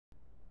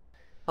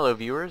Hello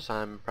viewers,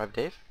 I'm Private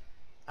Dave.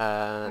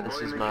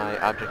 This is my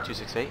Object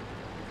 268,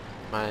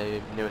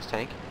 my newest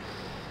tank,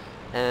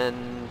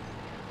 and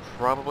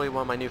probably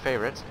one of my new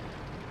favorites.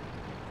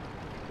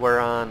 We're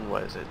on,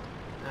 what is it,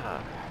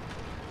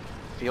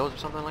 fields or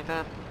something like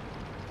that?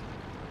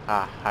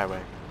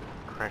 Highway.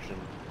 Crashing.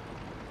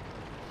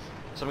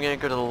 So I'm gonna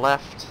go to the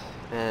left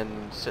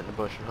and sit in the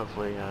bush and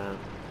hopefully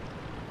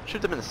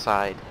shoot them in the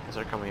side as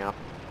they're coming up.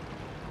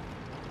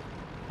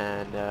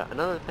 And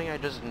another thing I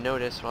just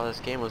noticed while this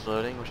game was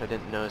loading, which I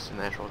didn't notice in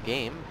the actual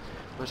game,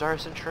 was our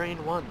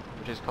Centurion 1,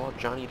 which is called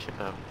Johnny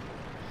Chippo,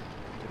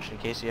 which, in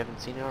case you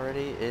haven't seen it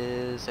already,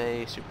 is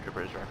a Super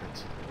Troopers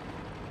reference.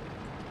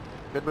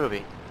 Good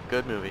movie.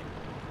 Good movie.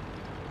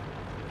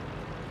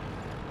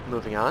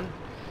 Moving on.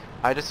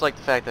 I just like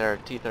the fact that our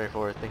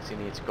T-34 thinks he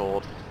needs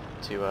gold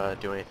to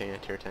do anything in a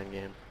Tier 10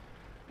 game,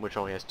 which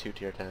only has 2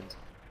 Tier 10s.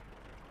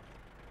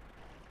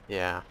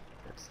 Yeah,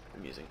 that's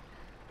amusing.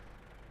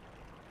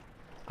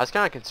 I was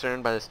kind of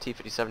concerned by this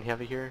T-57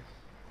 Heavy here,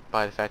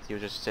 by the fact that he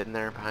was just sitting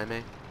there behind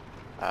me,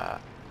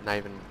 not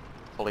even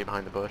fully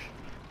behind the bush,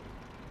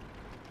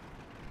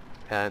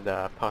 and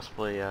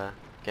possibly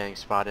getting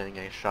spotted and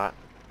getting shot,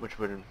 which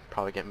would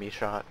probably get me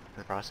shot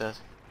in the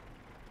process.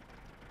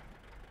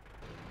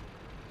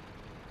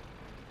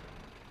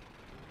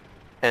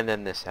 And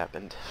then this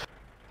happened.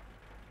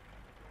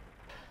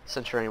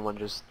 Centurion 1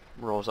 just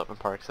rolls up and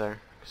parks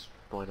there, 'cause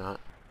why not?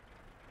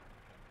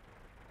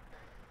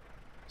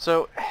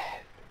 So,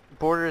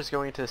 Border is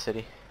going into the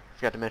city.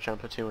 Forgot to mention on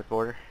platoon with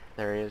Border.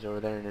 There he is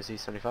over there in his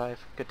E75.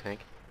 Good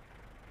tank.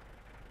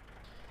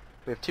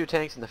 We have 2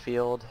 tanks in the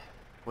field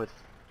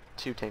with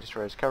 2 tank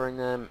destroyers covering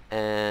them,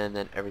 and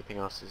then everything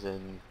else is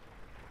in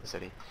the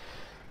city.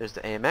 There's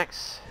the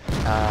AMX.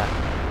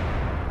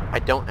 I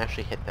don't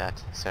actually hit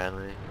that,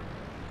 sadly.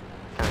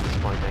 Kind of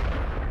disappointing.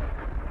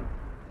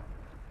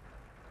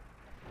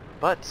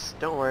 But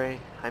don't worry,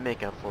 I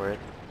make up for it.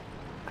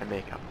 I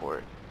make up for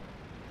it.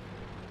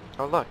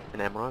 Oh look,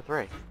 an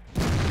M103.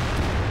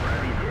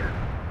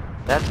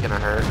 That's gonna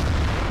hurt.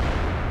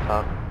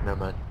 Oh, never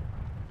mind.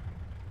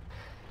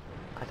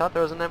 I thought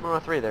there was an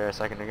M103 there a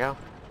second ago.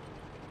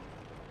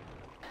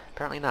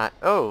 Apparently not.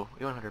 Oh,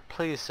 E100,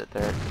 please sit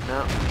there.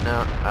 No,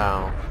 no,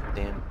 oh,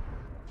 damn.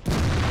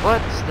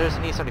 What? There's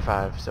an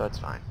E75, so it's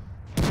fine.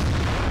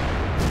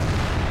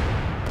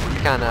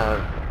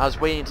 I was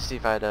waiting to see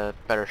if I had a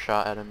better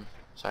shot at him,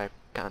 so I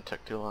kinda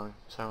took too long,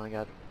 so I only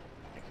got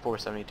like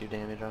 472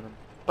 damage on him.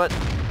 But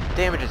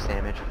damage is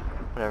damage,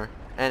 whatever.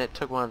 And it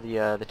took one of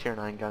the Tier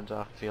 9 guns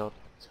off the field,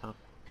 so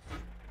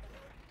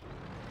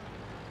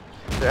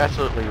they're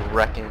absolutely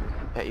wrecking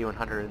that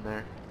E100 in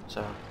there.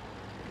 So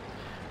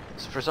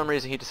for some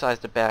reason he decides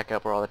to back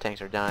up where all the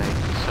tanks are dying.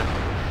 So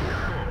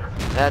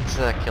that's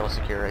kill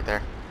secure right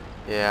there.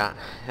 Yeah,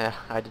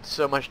 I did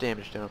so much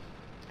damage to him.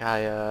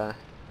 I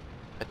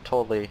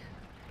totally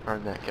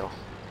earned that kill.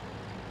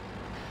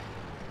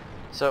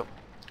 So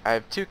I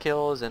have 2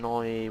 kills and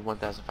only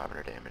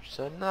 1,500 damage,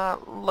 so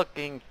not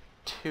looking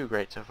too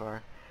great so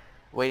far.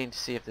 Waiting to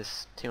see if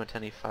this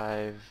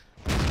T-110E5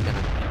 is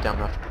gonna be dumb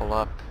enough to pull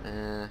up.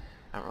 I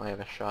don't really have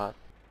a shot.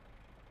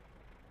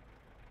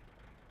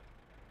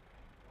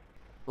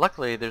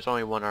 Luckily, there's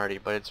only one arty,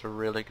 but it's a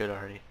really good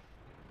arty.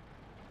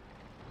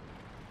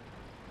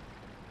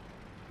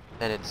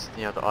 And it's,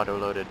 you know, the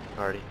auto-loaded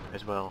arty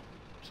as well,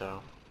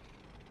 so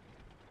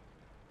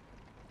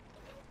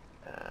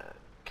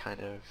kind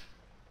of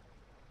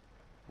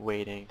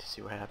waiting to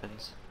see what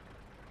happens.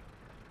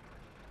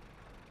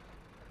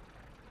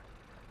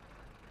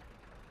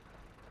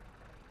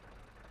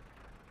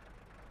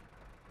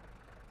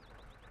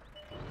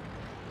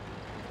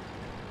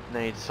 And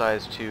then he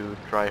decides to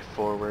drive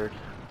forward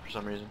for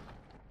some reason.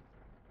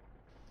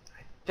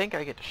 I think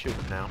I get to shoot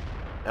him now.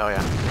 Oh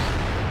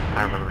yeah,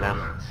 I remember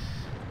now.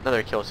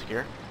 Another kill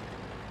secure.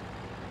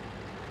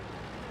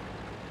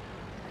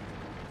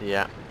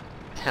 Yeah,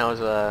 that was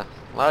a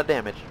lot of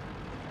damage.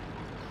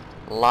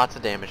 Lots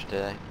of damage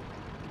today.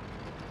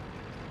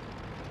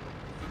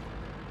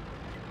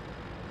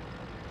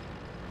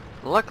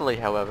 Luckily,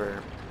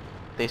 however,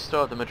 they still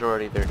have the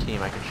majority of their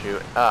team I can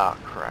shoot. Oh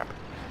crap.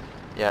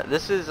 Yeah,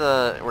 this is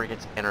where it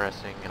gets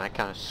interesting, and I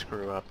kind of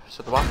screw up.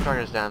 So the Waffen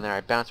target is down there.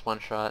 I bounce one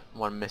shot,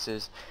 one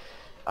misses.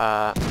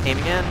 Aim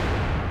again,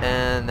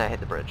 and I hit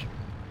the bridge.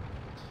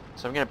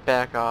 So I'm gonna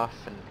back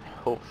off and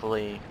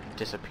hopefully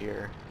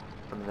disappear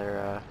from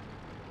their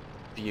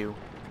view.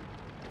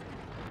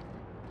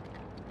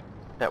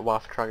 That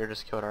Waffen target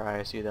just killed our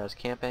ISU that was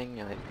camping,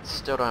 and I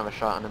still don't have a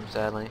shot on him,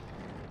 sadly.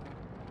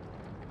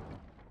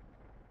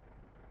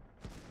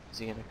 Is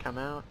he gonna come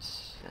out?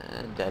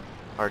 And dead.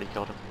 Already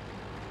killed him.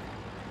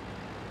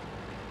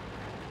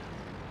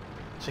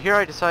 So here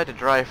I decide to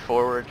drive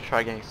forward to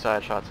try getting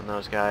side shots on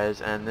those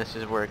guys, and this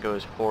is where it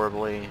goes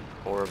horribly,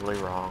 horribly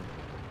wrong.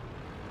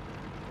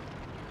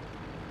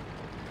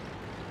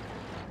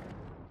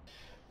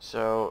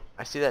 So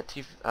I see that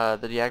the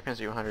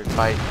Jagdpanzer 100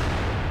 fight,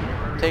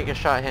 take a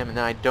shot at him, and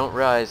then I don't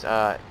realize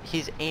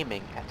he's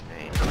aiming at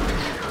me.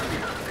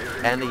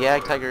 And the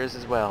Jagdtiger is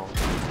as well.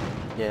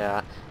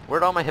 Yeah,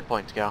 where'd all my hit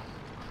points go?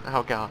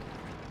 Oh god.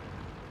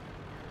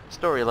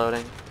 Still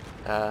reloading.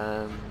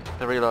 The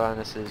reload on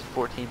this is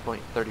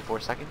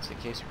 14.34 seconds, in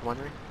case you're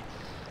wondering.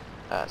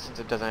 Since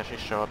it doesn't actually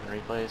show up in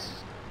replays.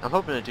 I'm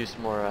hoping to do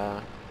some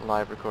more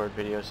live record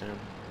videos soon,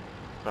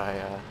 but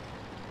I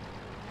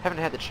haven't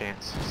had the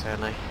chance,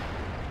 sadly.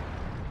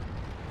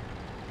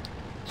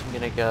 So I'm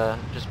gonna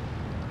just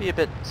be a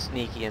bit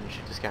sneaky and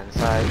shoot this guy in the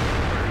side,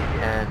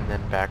 and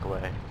then back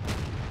away.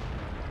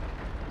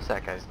 So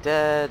that guy's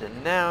dead,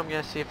 and now I'm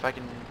gonna see if I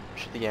can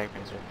shoot the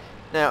Jagdpanzer.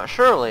 Now,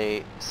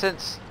 surely,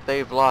 since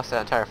they've lost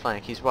that entire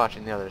flank, he's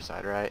watching the other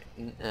side, right?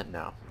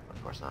 No,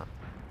 of course not.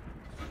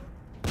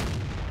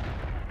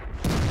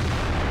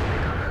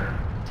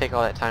 Take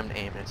all that time to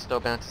aim, and it still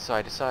bounces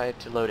side to side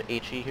to load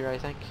HE here, I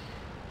think.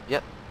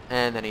 Yep,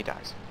 and then he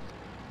dies.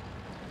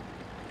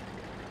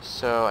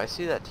 So I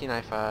see that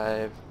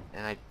T-95,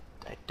 and I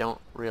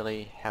don't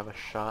really have a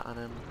shot on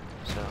him,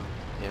 so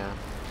yeah.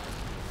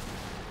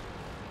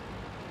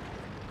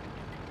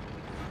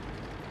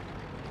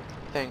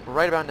 I think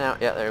right about now,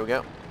 yeah, there we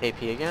go.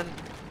 AP again.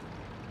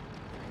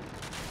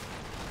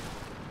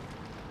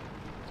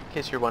 In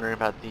case you're wondering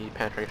about the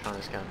penetration on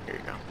this gun, here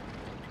you go.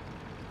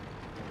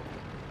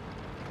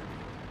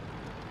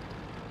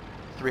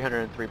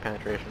 303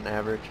 penetration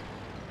average,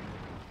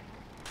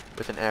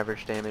 with an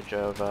average damage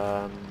of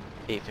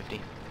 850.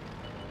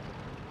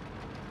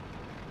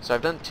 So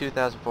I've done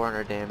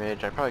 2,400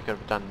 damage. I probably could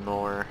have done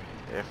more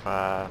if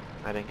I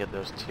didn't get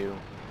those two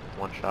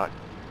one-shot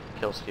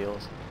kill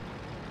steals.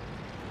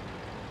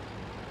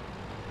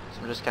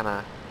 So I'm just kind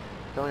of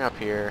going up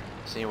here,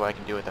 seeing what I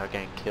can do without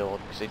getting killed,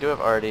 because they do have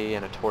RD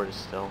and a tortoise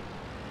still.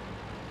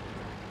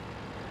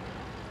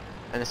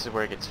 And this is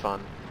where it gets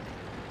fun.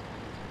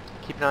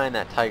 Keep an eye on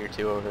that Tiger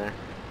 2 over there.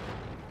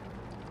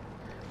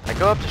 I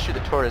go up to shoot the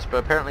tortoise, but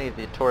apparently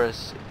the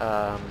tortoise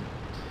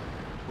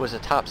was a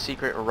top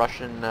secret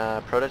Russian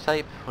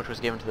prototype, which was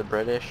given to the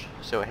British,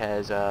 so it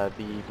has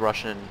the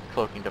Russian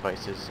cloaking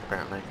devices,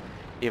 apparently,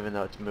 even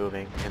though it's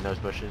moving in those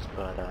bushes,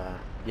 but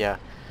yeah.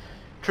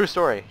 True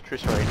story,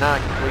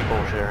 not complete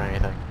bullshit or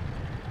anything.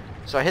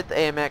 So I hit the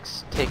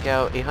AMX, take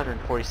out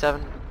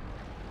 847,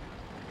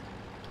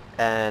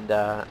 and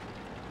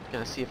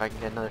gonna see if I can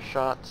get another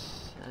shot,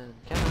 and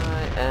can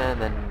I?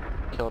 And then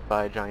kill it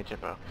by Johnny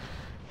Jimbo.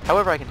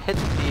 However, I can hit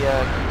the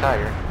King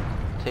Tiger,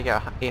 take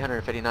out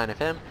 859 of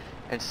him,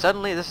 and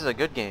suddenly this is a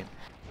good game.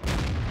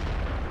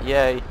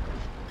 Yay.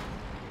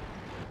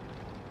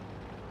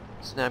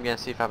 So now I'm gonna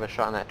see if I have a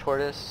shot on that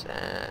tortoise,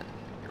 and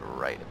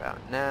right about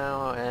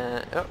now,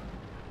 and oh,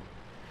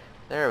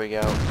 there we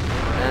go,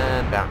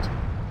 and bounce.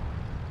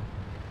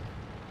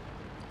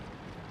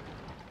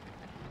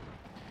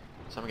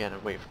 So I'm gonna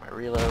wait for my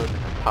reload and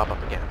then pop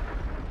up again.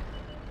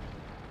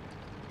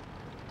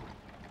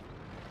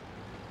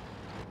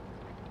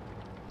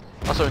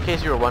 Also, in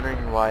case you were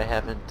wondering why I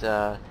haven't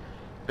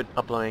been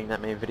uploading that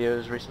many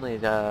videos recently,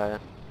 a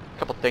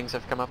couple things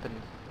have come up in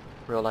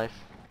real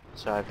life,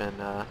 so I've been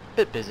a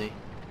bit busy.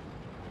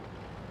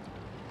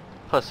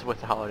 Plus,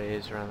 with the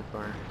holidays around the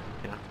corner,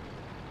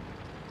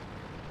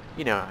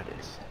 you know how it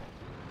is.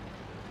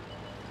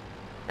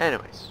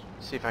 Anyways,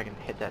 see if I can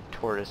hit that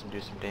tortoise and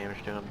do some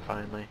damage to him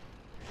finally.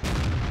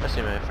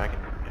 Assuming if I can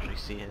actually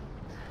see him.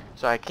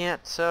 So I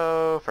can't,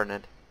 so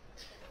Ferdinand.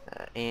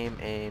 Aim,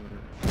 and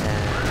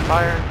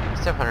fire.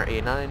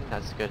 789,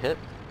 that's a good hit.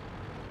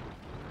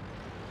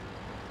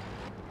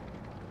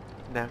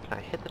 Now can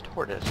I hit the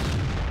tortoise?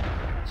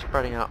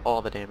 Spreading out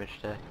all the damage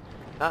today.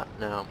 Ah,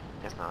 no,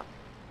 guess not.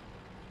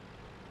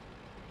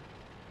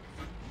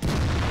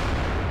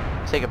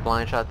 Take a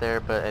blind shot there,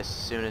 but as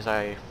soon as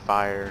I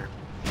fire,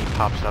 he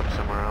pops up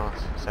somewhere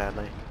else,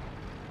 sadly.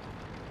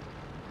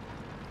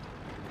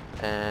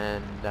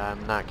 And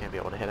I'm not gonna be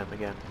able to hit him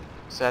again.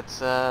 So that's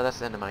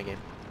the end of my game.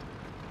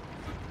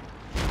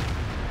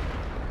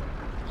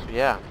 So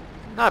yeah,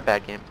 not a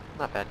bad game,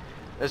 not bad.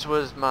 This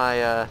was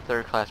my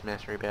third class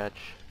mastery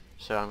badge,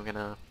 so I'm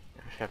gonna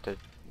actually have to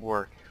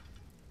work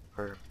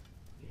for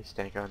a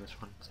stanker on this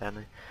one,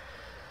 sadly.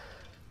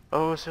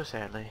 Oh, so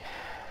sadly.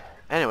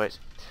 Anyways,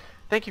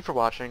 thank you for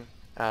watching.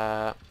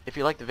 If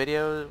you like the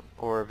video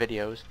or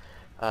videos,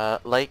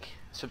 like,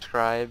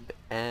 subscribe,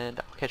 and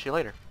I'll catch you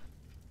later.